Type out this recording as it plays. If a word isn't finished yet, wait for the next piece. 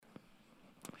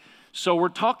So we're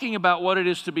talking about what it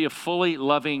is to be a fully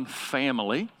loving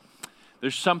family.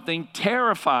 There's something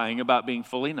terrifying about being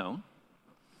fully known.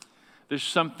 There's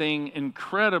something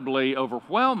incredibly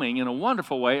overwhelming in a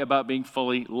wonderful way about being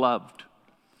fully loved.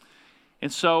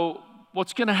 And so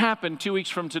what's going to happen 2 weeks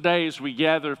from today as we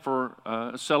gather for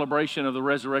a celebration of the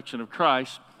resurrection of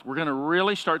Christ, we're going to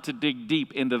really start to dig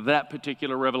deep into that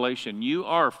particular revelation. You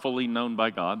are fully known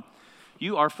by God.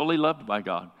 You are fully loved by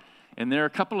God. And there are a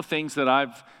couple of things that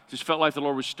I've just felt like the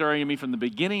Lord was stirring in me from the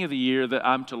beginning of the year that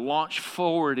I'm to launch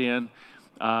forward in,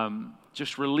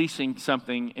 just releasing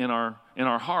something in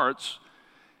our hearts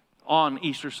on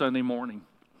Easter Sunday morning.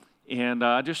 And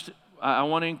I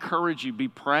want to encourage you, be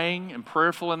praying and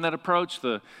prayerful in that approach.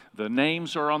 The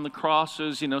names are on the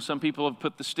crosses. You know, some people have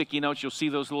put the sticky notes. You'll see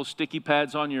those little sticky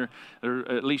pads on there are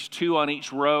at least 2 on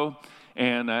each row.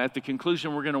 And at the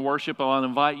conclusion, we're going to worship. I'll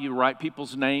invite you to write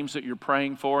people's names that you're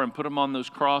praying for and put them on those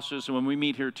crosses. And when we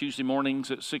meet here Tuesday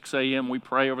mornings at 6 a.m., we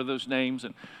pray over those names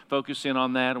and focus in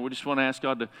on that. And we just want to ask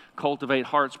God to cultivate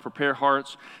hearts, prepare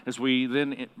hearts, as we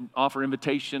then offer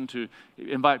invitation to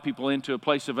invite people into a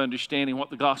place of understanding what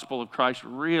the gospel of Christ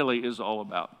really is all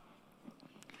about.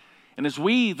 And as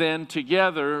we then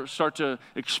together start to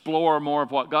explore more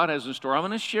of what God has in store, I'm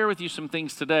going to share with you some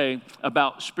things today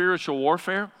about spiritual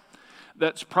warfare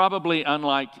that's probably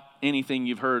unlike anything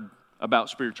you've heard about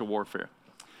spiritual warfare.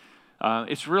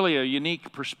 It's really a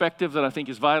unique perspective that I think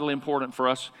is vitally important for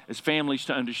us as families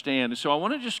to understand. And so I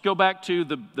want to just go back to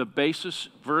the basis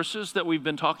verses that we've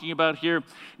been talking about here.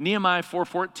 Nehemiah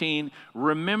 4:14,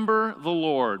 remember the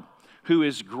Lord who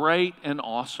is great and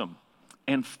awesome,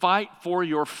 and fight for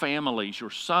your families, your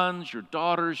sons, your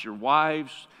daughters, your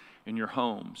wives, and your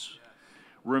homes.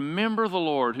 Remember the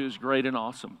Lord who is great and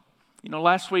awesome. You know,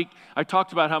 last week I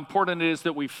talked about how important it is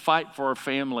that we fight for our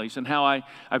families and how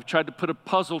I've tried to put a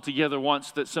puzzle together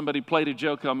once that somebody played a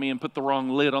joke on me and put the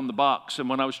wrong lid on the box. And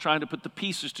when I was trying to put the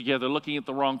pieces together, looking at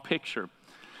the wrong picture,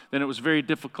 then it was very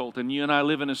difficult. And you and I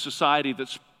live in a society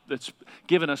that's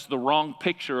given us the wrong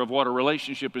picture of what a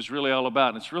relationship is really all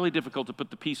about. And it's really difficult to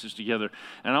put the pieces together.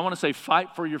 And I want to say,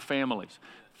 fight for your families.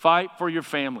 Fight for your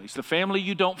families. The family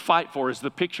you don't fight for is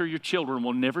the picture your children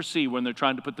will never see when they're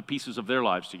trying to put the pieces of their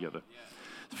lives together.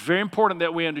 It's very important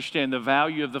that we understand the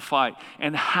value of the fight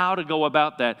and how to go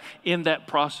about that in that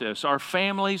process. Our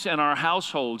families and our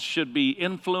households should be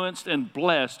influenced and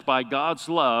blessed by God's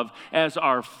love as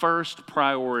our first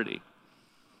priority.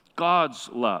 God's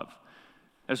love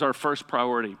as our first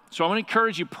priority. So I want to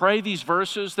encourage you, pray these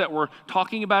verses that we're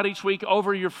talking about each week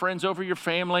over your friends, over your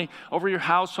family, over your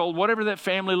household, whatever that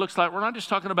family looks like. We're not just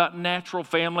talking about natural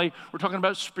family. We're talking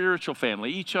about spiritual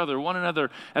family, each other, one another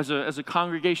as a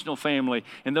congregational family,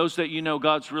 and those that you know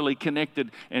God's really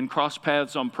connected and crossed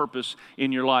paths on purpose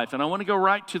in your life. And I want to go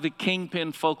right to the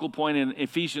kingpin focal point in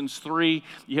Ephesians 3.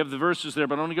 You have the verses there,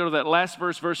 but I want to go to that last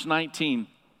verse, verse 19.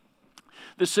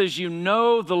 That says, you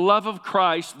know the love of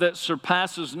Christ that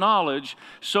surpasses knowledge,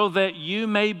 so that you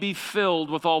may be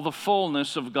filled with all the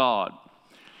fullness of God.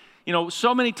 You know,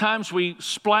 so many times we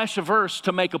splash a verse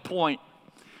to make a point,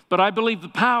 but I believe the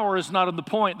power is not in the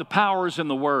point, the power is in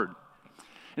the word.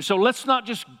 And so let's not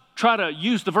just try to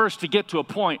use the verse to get to a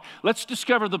point. Let's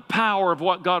discover the power of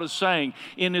what God is saying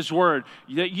in His Word.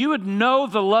 That you would know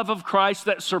the love of Christ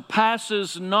that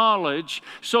surpasses knowledge,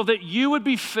 so that you would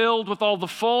be filled with all the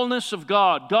fullness of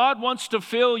God. God wants to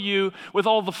fill you with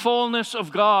all the fullness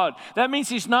of God. That means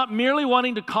He's not merely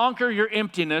wanting to conquer your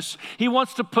emptiness. He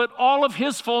wants to put all of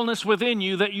His fullness within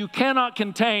you that you cannot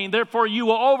contain. Therefore, you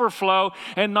will overflow,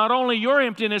 and not only your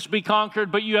emptiness be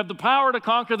conquered, but you have the power to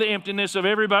conquer the emptiness of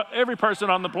every person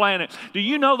on the planet. Do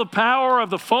you know the power of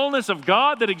the fullness of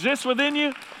God that exists within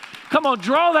you? Come on,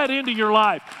 draw that into your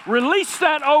life. Release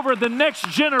that over the next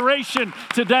generation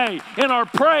today in our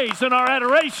praise and our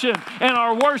adoration and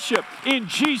our worship in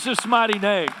Jesus' mighty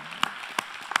name.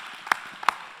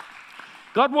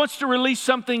 God wants to release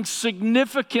something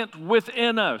significant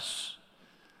within us.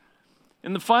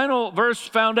 In the final verse,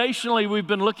 foundationally, we've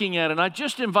been looking at, and I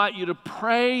just invite you to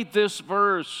pray this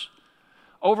verse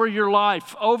over your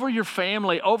life, over your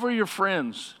family, over your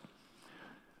friends.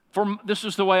 This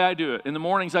is the way I do it. In the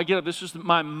mornings I get up, this is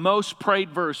my most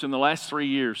prayed verse in the last 3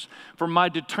 years. For my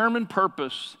determined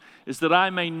purpose is that I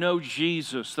may know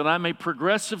Jesus, that I may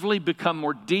progressively become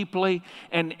more deeply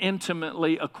and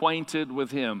intimately acquainted with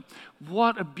Him.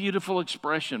 What a beautiful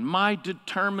expression. My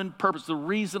determined purpose, the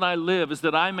reason I live, is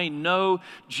that I may know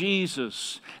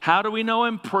Jesus. How do we know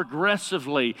Him?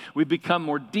 Progressively, we become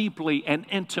more deeply and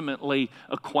intimately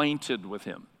acquainted with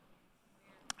Him.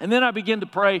 And then I begin to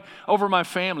pray over my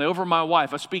family, over my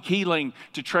wife. I speak healing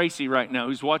to Tracy right now,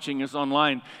 who's watching us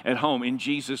online at home, in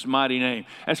Jesus' mighty name.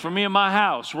 As for me and my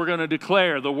house, we're going to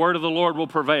declare the word of the Lord will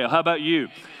prevail. How about you?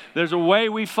 There's a way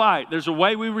we fight. There's a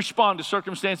way we respond to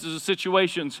circumstances and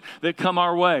situations that come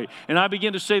our way. And I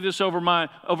begin to say this over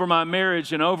my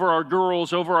marriage and over our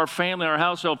girls, over our family, our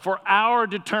household. For our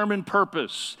determined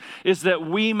purpose is that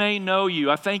we may know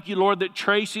you. I thank you, Lord, that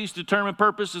Tracy's determined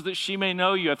purpose is that she may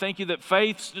know you. I thank you that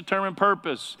Faith's determined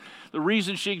purpose, the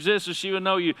reason she exists, is she would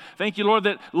know you. Thank you, Lord,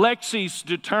 that Lexi's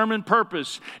determined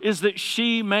purpose is that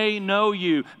she may know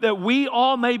you, that we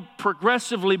all may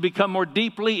progressively become more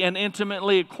deeply and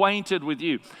intimately acquainted with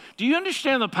you. Do you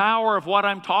understand the power of what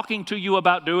I'm talking to you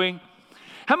about doing?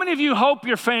 How many of you hope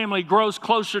your family grows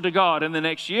closer to God in the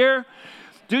next year?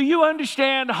 Do you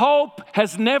understand hope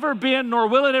has never been, nor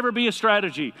will it ever be, a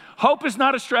strategy? Hope is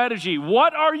not a strategy.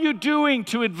 What are you doing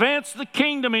to advance the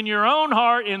kingdom in your own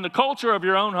heart, in the culture of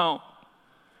your own home?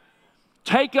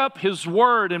 Take up His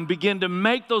word and begin to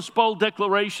make those bold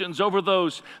declarations over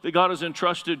those that God has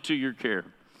entrusted to your care.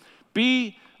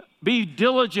 Be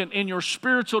diligent in your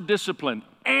spiritual discipline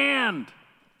and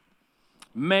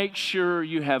make sure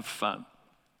you have fun.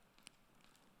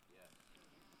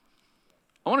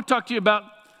 I want to talk to you about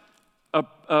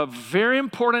a very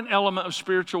important element of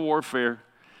spiritual warfare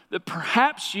that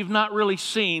perhaps you've not really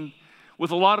seen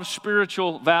with a lot of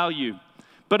spiritual value.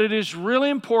 But it is really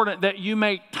important that you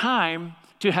make time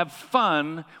to have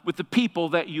fun with the people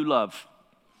that you love.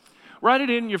 Write it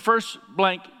in your first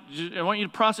blank. I want you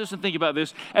to process and think about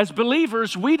this. As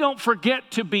believers, we don't forget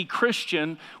to be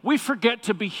Christian. We forget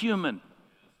to be human.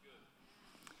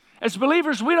 As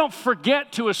believers, we don't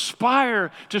forget to aspire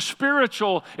to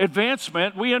spiritual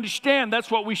advancement. We understand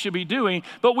that's what we should be doing,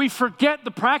 but we forget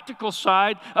the practical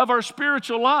side of our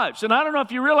spiritual lives. And I don't know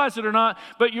if you realize it or not,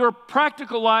 but your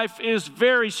practical life is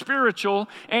very spiritual,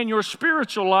 and your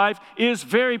spiritual life is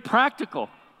very practical.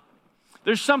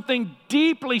 There's something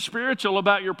deeply spiritual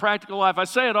about your practical life. I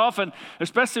say it often,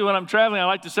 especially when I'm traveling. I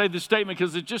like to say this statement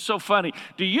because it's just so funny.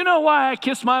 Do you know why I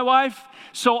kiss my wife?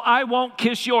 So I won't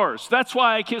kiss yours. That's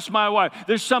why I kiss my wife.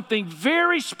 There's something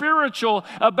very spiritual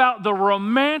about the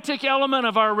romantic element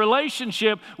of our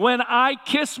relationship when I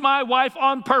kiss my wife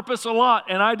on purpose a lot,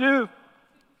 and I do.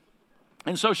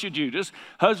 And so should you. Just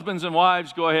husbands and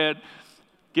wives, go ahead.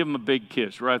 Give them a big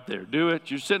kiss right there. Do it.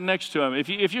 You're sitting next to them.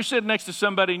 If you're sitting next to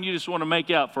somebody and you just want to make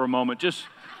out for a moment, just...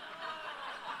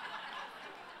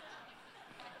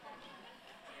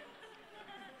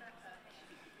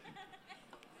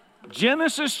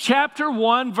 Genesis chapter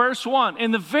 1, verse 1.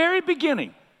 In the very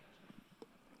beginning,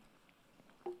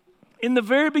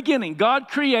 God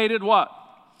created what?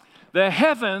 The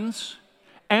heavens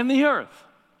and the earth.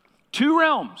 Two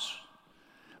realms.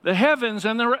 The heavens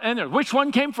and the earth. Which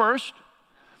one came first?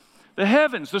 The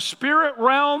heavens. The spirit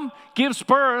realm gives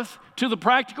birth to the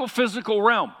practical physical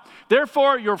realm.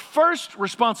 Therefore, your first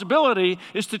responsibility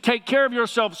is to take care of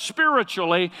yourself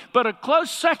spiritually, but a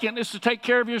close second is to take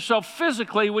care of yourself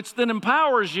physically, which then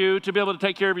empowers you to be able to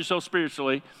take care of yourself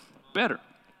spiritually better.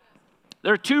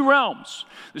 There are two realms,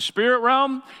 the spirit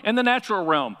realm and the natural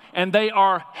realm, and they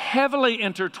are heavily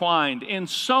intertwined in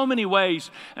so many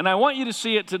ways, and I want you to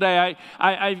see it today.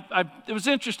 It was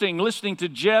interesting listening to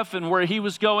Jeff and where he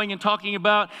was going and talking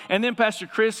about, and then Pastor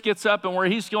Chris gets up and where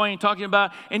he's going and talking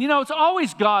about, and you know, it's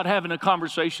always God having a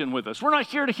conversation with us. We're not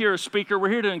here to hear a speaker, we're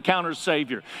here to encounter a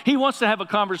Savior. He wants to have a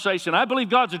conversation. I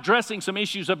believe God's addressing some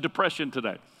issues of depression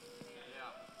today.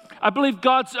 I believe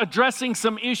God's addressing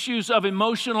some issues of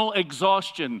emotional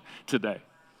exhaustion today.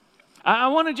 I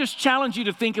want to just challenge you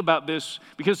to think about this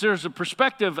because there's a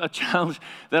perspective, a challenge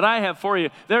that I have for you.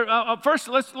 First,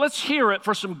 let's hear it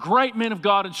for some great men of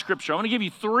God in Scripture. I want to give you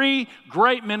three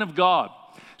great men of God.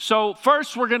 So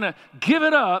first, we're going to give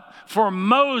it up for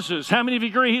Moses. How many of you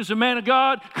agree he's a man of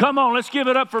God? Come on, let's give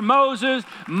it up for Moses,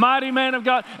 mighty man of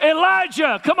God.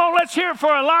 Elijah, come on, let's hear it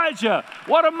for Elijah.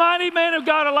 What a mighty man of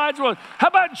God Elijah was. How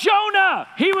about Jonah?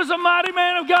 He was a mighty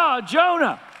man of God,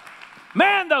 Jonah.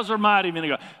 Man, those are mighty men of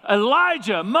God.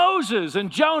 Elijah, Moses, and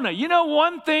Jonah. You know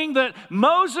one thing that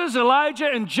Moses, Elijah,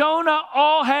 and Jonah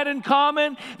all had in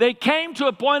common? They came to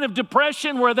a point of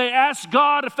depression where they asked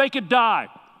God if they could die.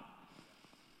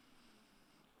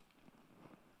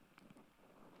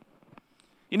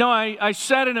 You know, I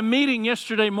sat in a meeting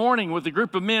yesterday morning with a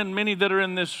group of men, many that are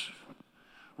in this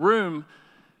room,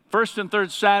 first and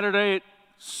third Saturday at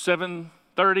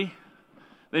 7:30.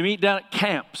 They meet down at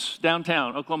camps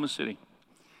downtown, Oklahoma City.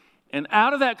 And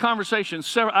out of that conversation,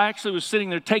 I actually was sitting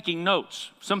there taking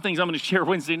notes. Some things I'm going to share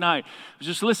Wednesday night. I was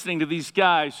just listening to these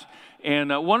guys. And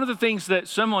one of the things that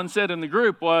someone said in the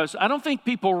group was, I don't think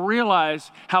people realize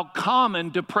how common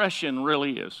depression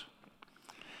really is.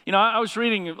 You know, I was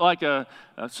reading like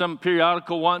some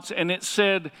periodical once, and it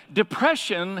said,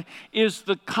 depression is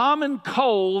the common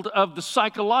cold of the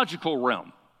psychological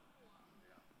realm.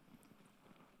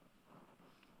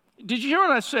 Did you hear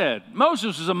what I said?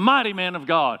 Moses is a mighty man of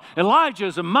God. Elijah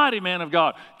is a mighty man of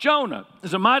God. Jonah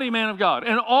is a mighty man of God.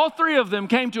 And all three of them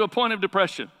came to a point of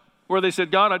depression where they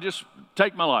said, God, I just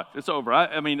take my life. It's over.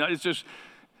 I mean, it's just,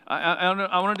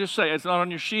 I want to just say, it's not on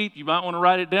your sheet. You might want to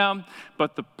write it down.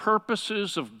 But the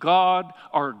purposes of God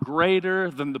are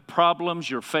greater than the problems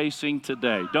you're facing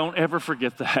today. Don't ever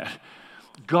forget that.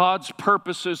 God's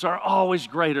purposes are always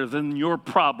greater than your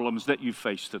problems that you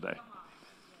face today.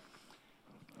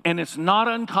 And it's not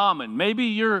uncommon. Maybe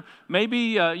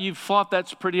you've thought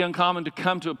that's pretty uncommon to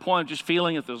come to a point of just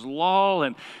feeling at this lull.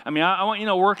 And I mean, I want you to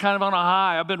know we're kind of on a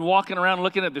high. I've been walking around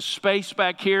looking at the space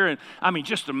back here, and I mean,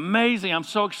 just amazing. I'm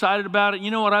so excited about it. You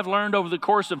know what I've learned over the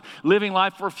course of living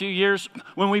life for a few years?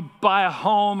 When we buy a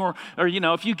home, or you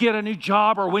know, if you get a new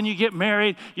job, or when you get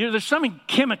married, there's something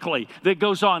chemically that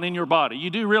goes on in your body. You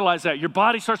do realize that your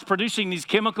body starts producing these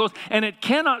chemicals, and it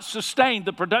cannot sustain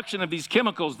the production of these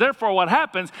chemicals. Therefore, what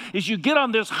happens is you get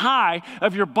on this high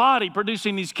of your body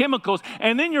producing these chemicals,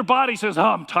 and then your body says, oh,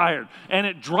 I'm tired, and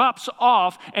it drops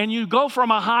off, and you go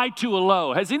from a high to a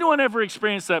low. Has anyone ever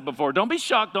experienced that before? Don't be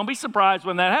shocked, don't be surprised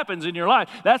when that happens in your life.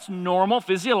 That's normal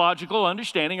physiological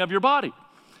understanding of your body.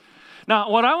 Now,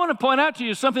 what I want to point out to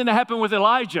you is something that happened with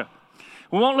Elijah.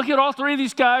 We won't look at all three of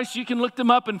these guys. You can look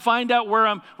them up and find out where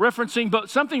I'm referencing, but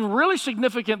something really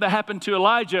significant that happened to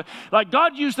Elijah. Like,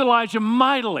 God used Elijah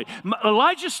mightily.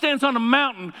 Elijah stands on a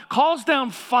mountain, calls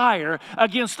down fire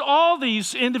against all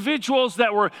these individuals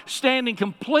that were standing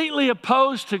completely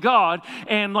opposed to God,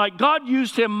 and like God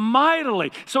used him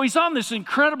mightily. So he's on this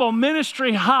incredible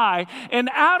ministry high, and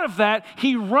out of that,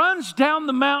 he runs down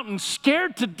the mountain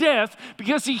scared to death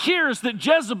because he hears that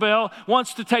Jezebel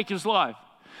wants to take his life.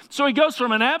 So he goes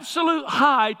from an absolute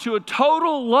high to a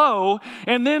total low,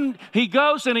 and then he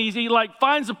goes and he like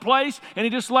finds a place and he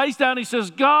just lays down and he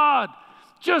says, God,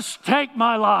 just take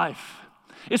my life.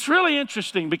 It's really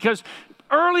interesting because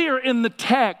earlier in the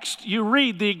text, you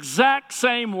read the exact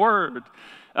same word.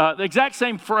 The exact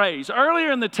same phrase. Earlier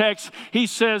in the text, he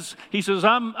says,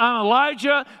 I'm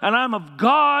Elijah, and I'm of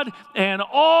God, and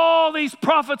all these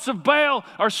prophets of Baal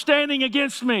are standing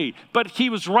against me. But he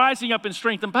was rising up in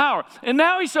strength and power. And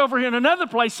now he's over here in another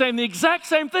place saying the exact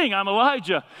same thing. I'm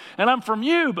Elijah, and I'm from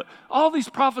you, but all these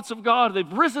prophets of God,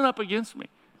 they've risen up against me.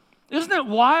 Isn't it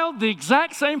wild? The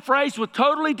exact same phrase with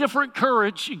totally different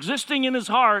courage existing in his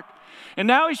heart. And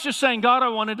now he's just saying, God, I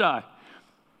want to die.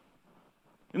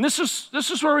 And this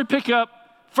is where we pick up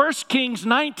 1 Kings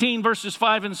 19, verses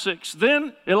 5 and 6.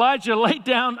 Then Elijah lay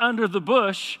down under the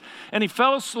bush, and he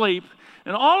fell asleep.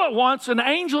 And all at once, an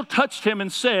angel touched him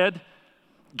and said,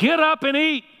 get up and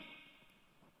eat.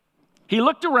 He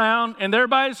looked around, and there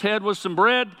by his head was some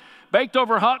bread baked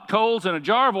over hot coals and a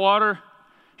jar of water.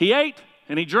 He ate,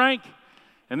 and he drank,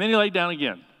 and then he laid down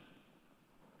again.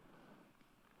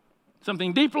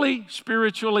 Something deeply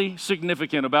spiritually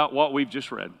significant about what we've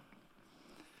just read.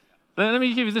 Let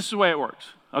me give you, this is the way it works.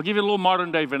 I'll give you a little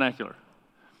modern day vernacular.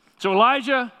 So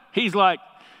Elijah, he's like,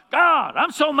 God,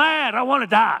 I'm so mad, I want to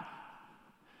die.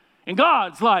 And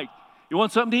God's like, you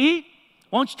want something to eat?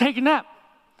 Why don't you take a nap?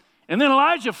 And then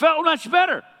Elijah felt much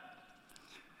better.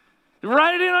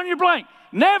 Write it in on your blank.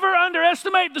 Never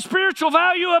underestimate the spiritual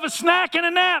value of a snack and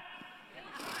a nap.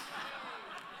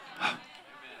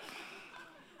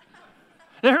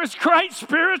 There is great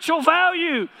spiritual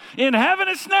value in having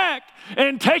a snack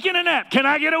and taking a nap. Can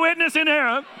I get a witness in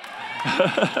here?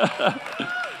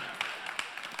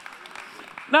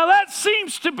 Now that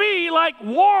seems to be like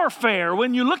warfare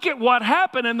when you look at what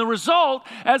happened and the result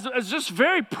as this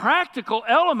very practical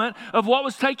element of what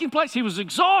was taking place. He was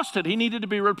exhausted. He needed to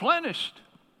be replenished.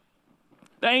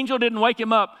 The angel didn't wake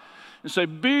him up and say,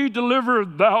 be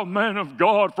delivered, thou man of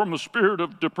God, from a spirit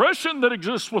of depression that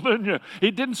exists within you. He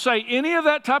didn't say any of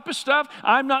that type of stuff.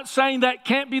 I'm not saying that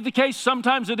can't be the case.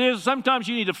 Sometimes it is. Sometimes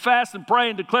you need to fast and pray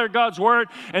and declare God's word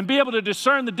and be able to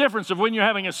discern the difference of when you're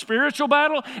having a spiritual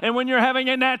battle and when you're having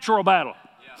a natural battle.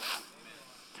 Yeah.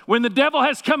 When the devil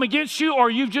has come against you,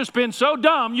 or you've just been so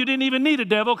dumb you didn't even need a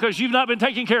devil because you've not been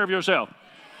taking care of yourself.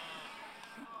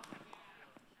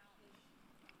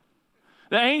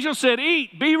 The angel said,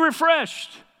 eat, be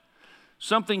refreshed.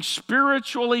 Something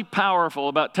spiritually powerful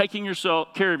about taking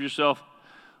care of yourself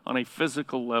on a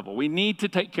physical level. We need to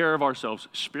take care of ourselves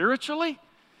spiritually,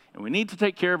 and we need to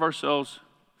take care of ourselves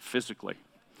physically.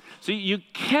 See, you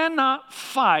cannot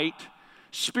fight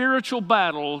spiritual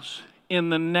battles in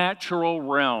the natural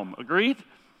realm. Agreed?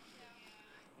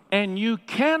 And you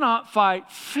cannot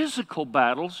fight physical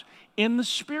battles in the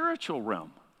spiritual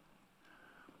realm.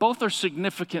 Both are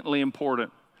significantly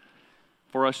important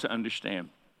for us to understand.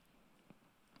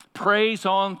 Praise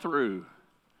on through.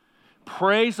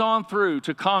 Praise on through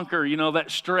to conquer,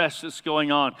 that stress that's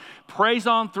going on. Praise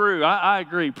on through. I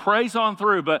agree. Praise on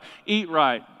through, but eat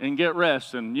right and get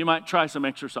rest, and you might try some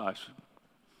exercise.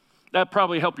 That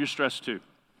probably help your stress too.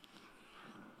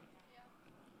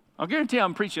 I'll guarantee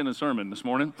I'm preaching a sermon this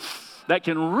morning that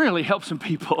can really help some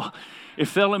people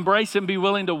if they'll embrace and be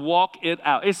willing to walk it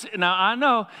out. Now, I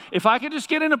know if I could just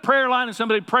get in a prayer line and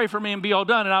somebody pray for me and be all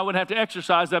done and I wouldn't have to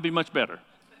exercise, that'd be much better.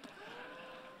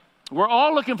 We're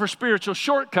all looking for spiritual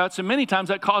shortcuts, and many times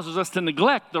that causes us to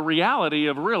neglect the reality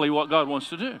of really what God wants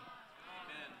to do.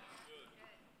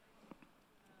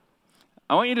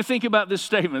 I want you to think about this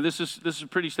statement. This is a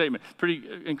pretty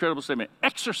incredible statement.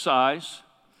 Exercise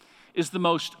is the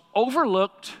most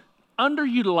overlooked,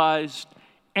 underutilized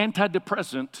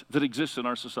antidepressant that exists in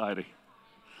our society.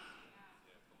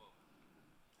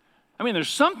 I mean, there's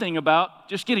something about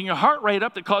just getting your heart rate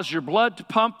up that causes your blood to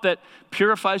pump, that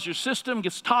purifies your system,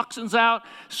 gets toxins out,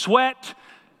 sweat.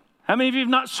 How many of you have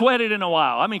not sweated in a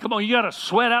while? I mean, come on, you got to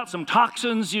sweat out some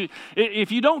toxins.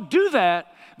 If you don't do that,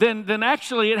 then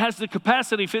actually it has the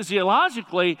capacity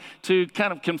physiologically to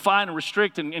kind of confine and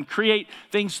restrict and create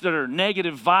things that are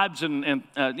negative vibes and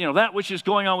that which is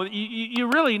going on with you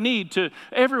really need to,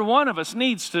 every one of us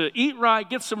needs to eat right,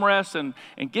 get some rest, and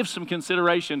give some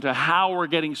consideration to how we're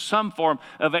getting some form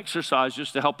of exercise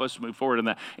just to help us move forward in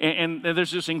that. And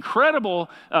there's this incredible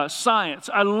science.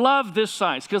 I love this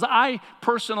science because I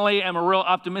personally am a real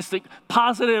optimistic,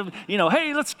 positive,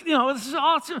 hey, this is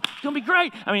awesome, it's going to be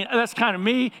great. I mean, that's kind of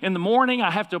me. In the morning,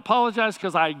 I have to apologize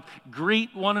because I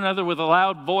greet one another with a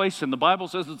loud voice, and the Bible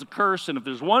says it's a curse, and if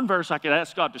there's one verse I could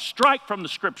ask God to strike from the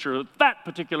scripture, that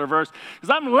particular verse, because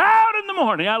I'm loud in the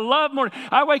morning. I love morning.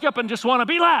 I wake up and just want to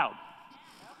be loud.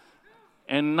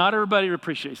 And not everybody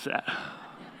appreciates that.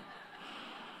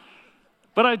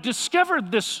 But I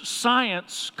discovered this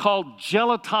science called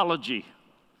gelotology.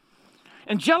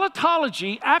 And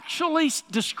gelotology actually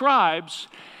describes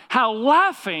how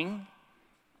laughing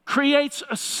creates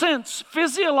a sense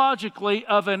physiologically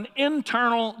of an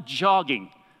internal jogging.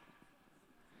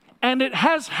 And it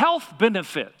has health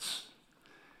benefits.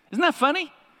 Isn't that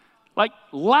funny? Like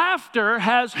laughter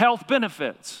has health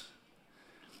benefits.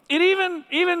 It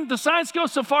even the science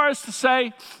goes so far as to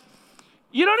say,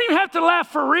 you don't even have to laugh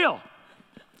for real.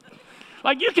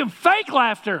 Like you can fake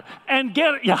laughter and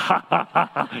get it.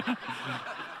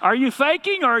 Are you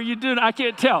faking or are you doing? I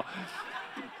can't tell.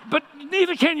 But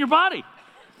neither can your body.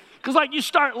 Because like you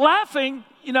start laughing,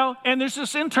 and there's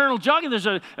this internal jogging. There's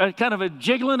a kind of a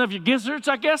jiggling of your gizzards,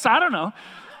 I guess. I don't know.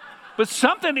 But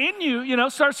something in you,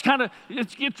 starts kind of,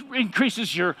 it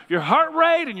increases your heart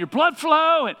rate and your blood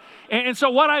flow. And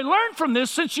so what I learned from this,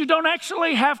 since you don't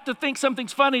actually have to think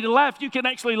something's funny to laugh, you can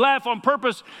actually laugh on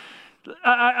purpose.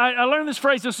 I learned this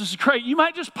phrase. This is great. You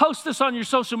might just post this on your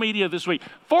social media this week.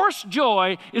 Forced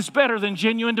joy is better than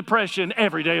genuine depression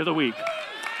every day of the week.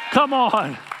 Come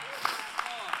on.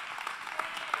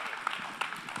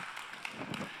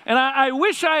 And I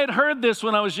wish I had heard this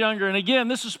when I was younger. And again,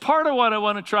 this is part of what I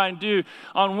want to try and do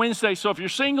on Wednesday. So if you're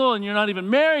single and you're not even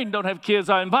married and don't have kids,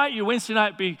 I invite you Wednesday night.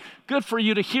 It'd be good for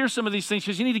you to hear some of these things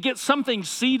because you need to get something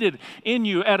seeded in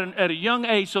you at a young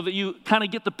age so that you kind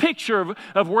of get the picture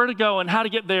of where to go and how to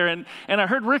get there. And I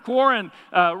heard Rick Warren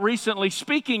recently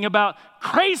speaking about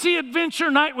crazy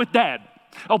adventure night with Dad.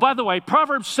 Oh, by the way,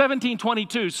 Proverbs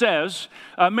 17:22 says,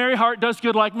 a merry heart does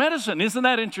good like medicine. Isn't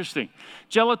that interesting?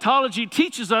 Gelotology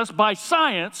teaches us by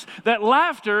science that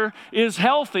laughter is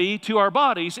healthy to our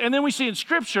bodies. And then we see in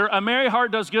Scripture, a merry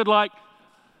heart does good like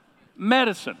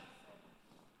medicine.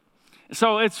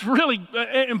 So it's really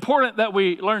important that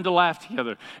we learn to laugh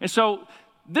together. And so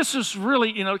this is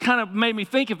really, kind of made me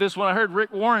think of this when I heard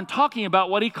Rick Warren talking about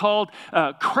what he called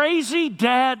Crazy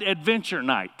Dad Adventure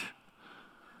Night.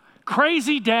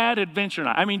 Crazy Dad Adventure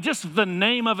Night. I mean, just the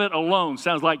name of it alone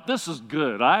sounds like this is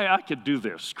good. I could do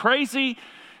this. Crazy,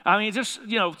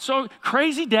 so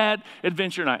Crazy Dad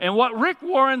Adventure Night. And what Rick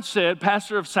Warren said,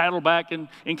 pastor of Saddleback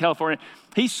in California,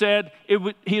 he said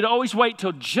he'd always wait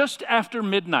till just after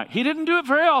midnight. He didn't do it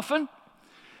very often,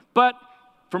 but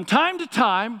from time to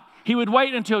time, he would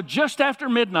wait until just after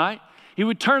midnight. He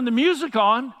would turn the music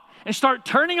on and start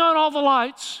turning on all the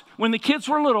lights when the kids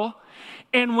were little.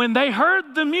 And when they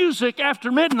heard the music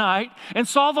after midnight and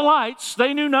saw the lights,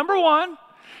 they knew, number one,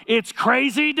 it's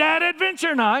Crazy Dad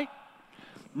Adventure Night.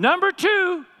 Number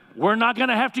two, we're not going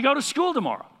to have to go to school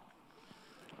tomorrow.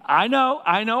 I know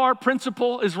our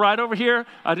principal is right over here.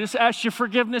 I just ask your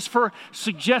forgiveness for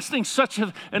suggesting such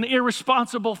an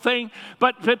irresponsible thing.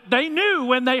 But they knew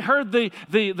when they heard the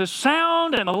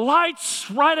sound and the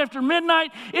lights right after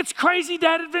midnight, it's Crazy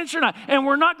Dad Adventure Night, and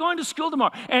we're not going to school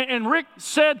tomorrow. And Rick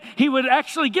said he would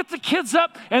actually get the kids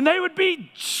up, and they would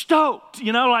be stoked,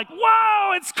 like,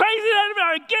 wow, it's Crazy Dad Adventure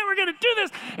Night. Again, we're going to do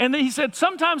this. And then he said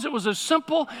sometimes it was as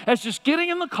simple as just getting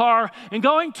in the car and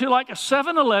going to like a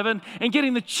 7-Eleven and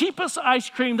getting the cheapest ice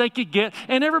cream they could get,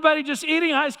 and everybody just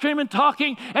eating ice cream and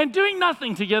talking and doing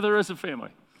nothing together as a family.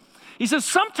 He says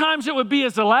sometimes it would be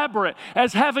as elaborate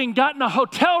as having gotten a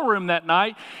hotel room that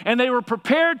night, and they were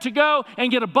prepared to go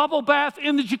and get a bubble bath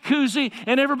in the jacuzzi,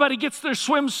 and everybody gets their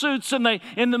swimsuits, and they,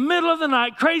 in the middle of the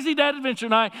night, Crazy Dad Adventure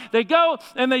Night, they go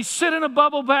and they sit in a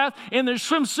bubble bath in their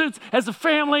swimsuits as a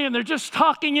family, and they're just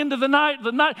talking into the night.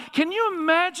 Can you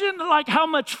imagine like how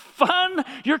much fun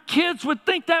your kids would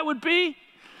think that would be?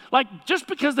 Like, just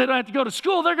because they don't have to go to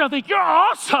school, they're going to think, you're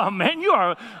awesome, man. You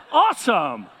are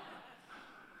awesome.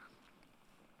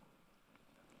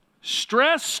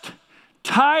 Stressed,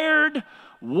 tired,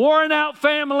 worn out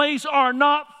families are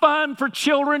not fun for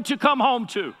children to come home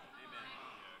to.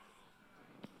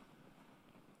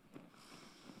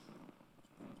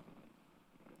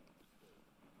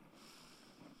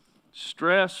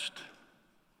 Stressed,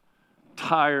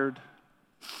 tired,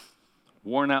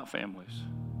 worn out families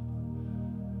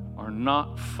are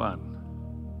not fun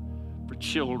for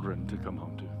children to come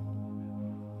home to.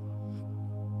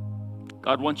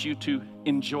 God wants you to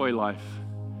enjoy life,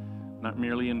 not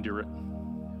merely endure it.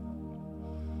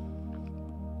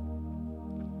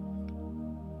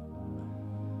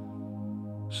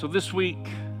 So this week,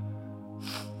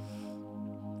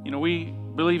 we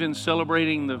believe in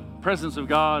celebrating the presence of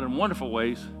God in wonderful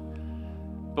ways,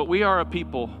 but we are a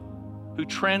people who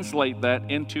translate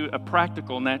that into a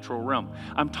practical, natural realm.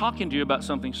 I'm talking to you about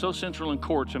something so central and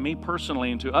core to me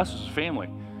personally and to us as a family.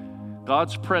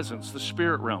 God's presence, the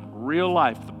spirit realm, real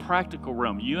life, the practical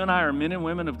realm. You and I are men and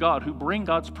women of God who bring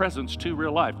God's presence to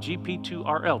real life.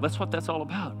 GP2RL, that's what that's all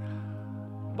about.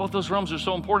 Both those realms are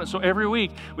so important. So every week,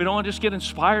 we don't want to just get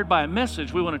inspired by a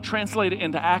message. We want to translate it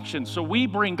into action. So we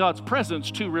bring God's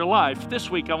presence to real life. This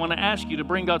week, I want to ask you to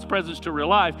bring God's presence to real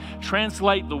life,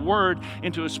 translate the word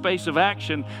into a space of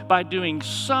action by doing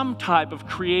some type of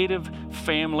creative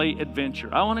family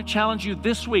adventure. I want to challenge you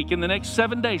this week, in the next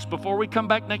 7 days, before we come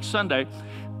back next Sunday,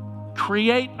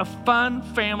 create a fun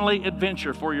family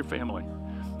adventure for your family.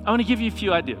 I want to give you a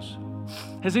few ideas.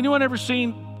 Has anyone ever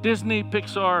seen Disney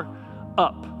Pixar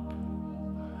Up?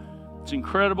 It's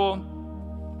incredible.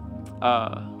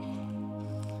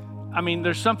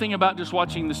 There's something about just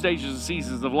watching the stages and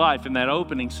seasons of life in that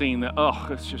opening scene that,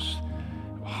 it's just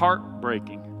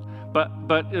heartbreaking. But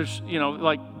there's,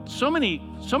 so many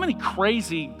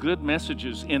crazy good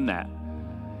messages in that.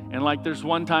 And like there's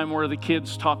one time where the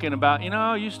kid's talking about,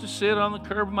 I used to sit on the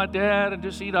curb with my dad and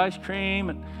just eat ice cream,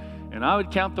 and I would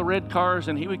count the red cars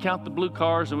and he would count the blue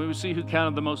cars, and we would see who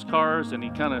counted the most cars, and he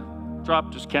kind of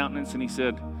dropped his countenance and he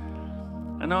said,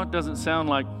 I know it doesn't sound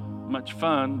like much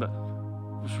fun, but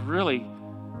it was really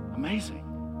amazing.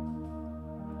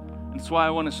 And that's why I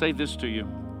want to say this to you.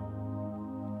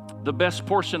 The best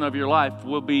portion of your life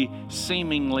will be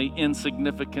seemingly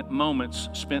insignificant moments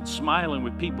spent smiling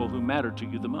with people who matter to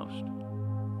you the most.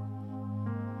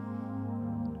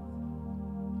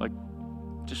 Like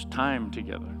just time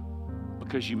together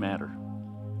because you matter.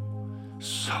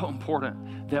 So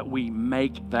important that we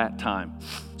make that time.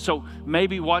 So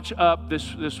maybe watch Up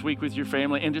this week with your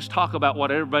family and just talk about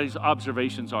what everybody's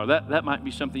observations are. That might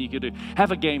be something you could do.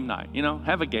 Have a game night,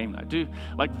 have a game night. Do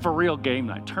like for real game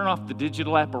night. Turn off the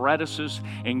digital apparatuses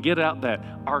and get out that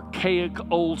archaic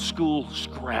old school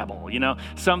Scrabble,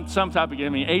 some type of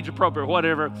game, age appropriate,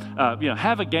 whatever.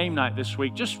 Have a game night this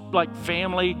week, just like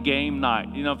family game night.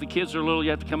 If the kids are little, you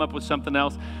have to come up with something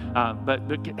else, but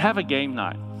have a game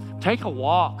night. Take a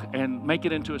walk and make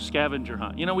it into a scavenger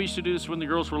hunt. We used to do this when the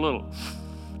girls were little.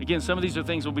 Again, some of these are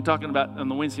things we'll be talking about on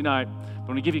the Wednesday night. I'm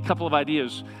going to give you a couple of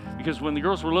ideas, because when the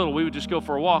girls were little, we would just go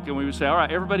for a walk and we would say, all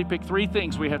right, everybody pick 3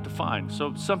 things we have to find.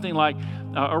 So something like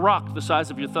a rock the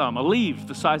size of your thumb, a leaf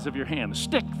the size of your hand, a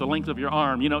stick the length of your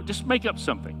arm, just make up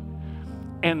something.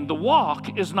 And the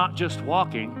walk is not just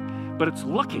walking, but it's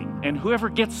looking. And whoever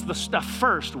gets the stuff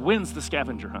first wins the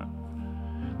scavenger hunt.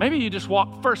 Maybe you just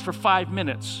walk first for 5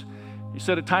 minutes. You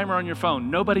set a timer on your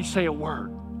phone. Nobody say a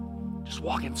word. Just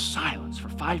walk in silence for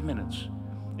 5 minutes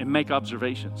and make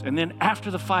observations. And then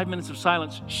after the 5 minutes of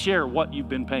silence, share what you've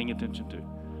been paying attention to.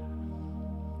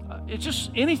 It's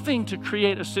just anything to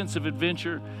create a sense of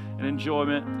adventure and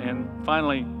enjoyment. And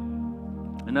finally,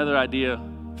 another idea,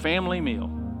 family meal.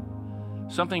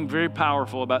 Something very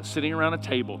powerful about sitting around a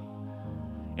table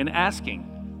and asking,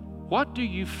 what do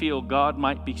you feel God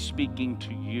might be speaking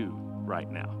to you right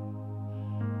now?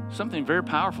 Something very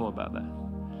powerful about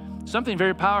that. Something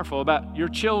very powerful about your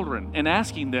children and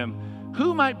asking them,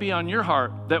 who might be on your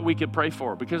heart that we could pray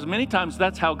for? Because many times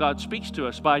that's how God speaks to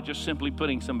us, by just simply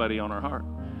putting somebody on our heart.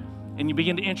 And you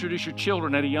begin to introduce your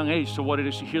children at a young age to what it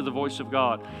is to hear the voice of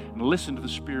God and listen to the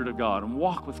Spirit of God and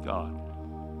walk with God.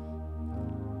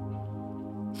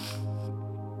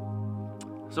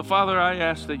 So, Father, I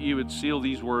ask that you would seal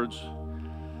these words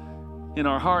in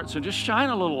our hearts and just shine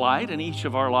a little light in each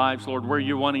of our lives, Lord, where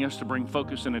you're wanting us to bring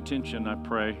focus and attention, I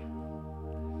pray.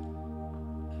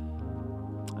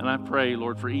 And I pray,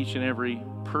 Lord, for each and every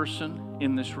person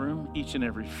in this room, each and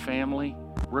every family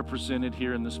represented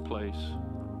here in this place.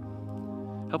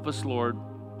 Help us, Lord,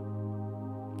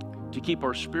 to keep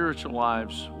our spiritual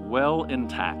lives well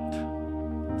intact.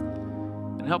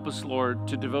 And help us, Lord,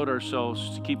 to devote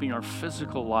ourselves to keeping our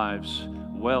physical lives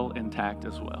well intact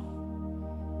as well,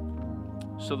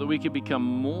 so that we could become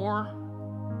more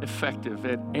effective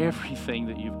at everything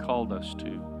that you've called us to.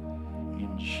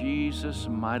 In Jesus'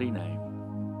 mighty name.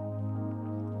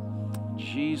 In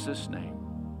Jesus' name.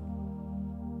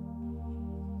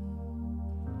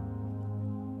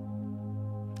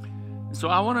 So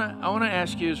I want to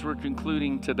ask you, as we're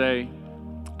concluding today,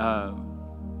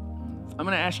 I'm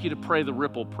going to ask you to pray the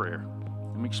ripple prayer.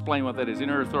 Let me explain what that is. You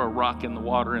know, throw a rock in the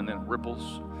water and then it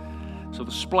ripples. So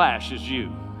the splash is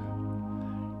you.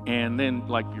 And then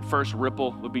like your first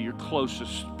ripple would be your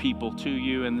closest people to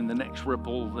you, and then the next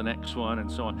ripple, the next one,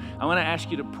 and so on. I want to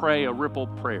ask you to pray a ripple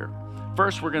prayer.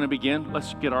 First, we're going to begin.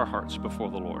 Let's get our hearts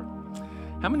before the Lord.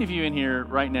 How many of you in here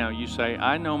right now, you say,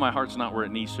 I know my heart's not where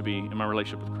it needs to be in my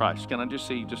relationship with Christ? Can I just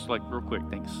see, just like real quick,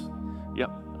 thanks. Yep.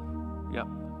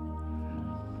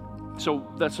 So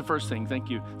that's the first thing, thank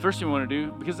you. First thing we want to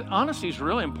do, because honesty is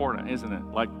really important, isn't it?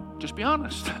 Like, just be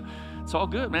honest. It's all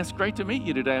good, man. It's great to meet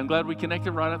you today. I'm glad we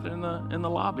connected right up there in the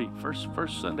lobby.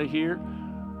 First Sunday here.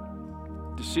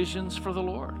 Decisions for the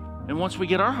Lord. And once we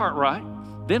get our heart right,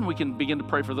 then we can begin to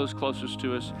pray for those closest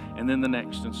to us, and then the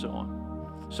next, and so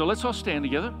on. So let's all stand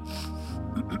together.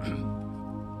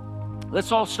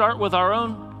 Let's all start with our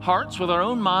own hearts, with our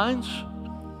own minds.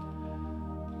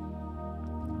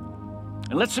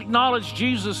 And let's acknowledge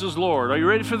Jesus as Lord. Are you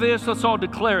ready for this? Let's all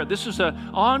declare it. This is an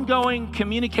ongoing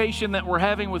communication that we're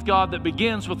having with God that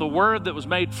begins with the Word that was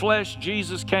made flesh.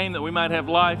 Jesus came that we might have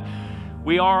life.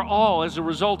 We are all, as a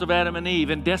result of Adam and Eve,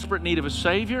 in desperate need of a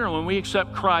Savior. And when we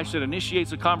accept Christ, it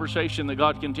initiates a conversation that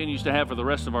God continues to have for the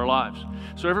rest of our lives.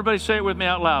 So everybody say it with me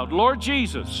out loud. Lord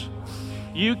Jesus,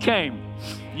 you came,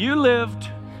 you lived,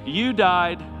 you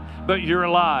died, but you're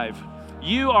alive.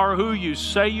 You are who you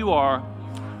say you are.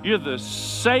 You're the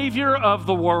Savior of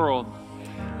the world.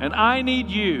 And I need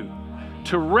you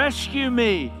to rescue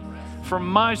me from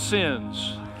my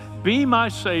sins. Be my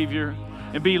Savior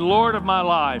and be Lord of my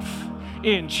life.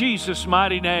 In Jesus'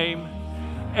 mighty name,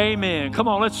 amen. Come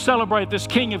on, let's celebrate this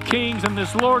King of Kings and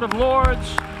this Lord of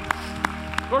Lords.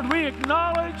 Lord, we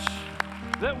acknowledge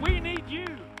that we need you.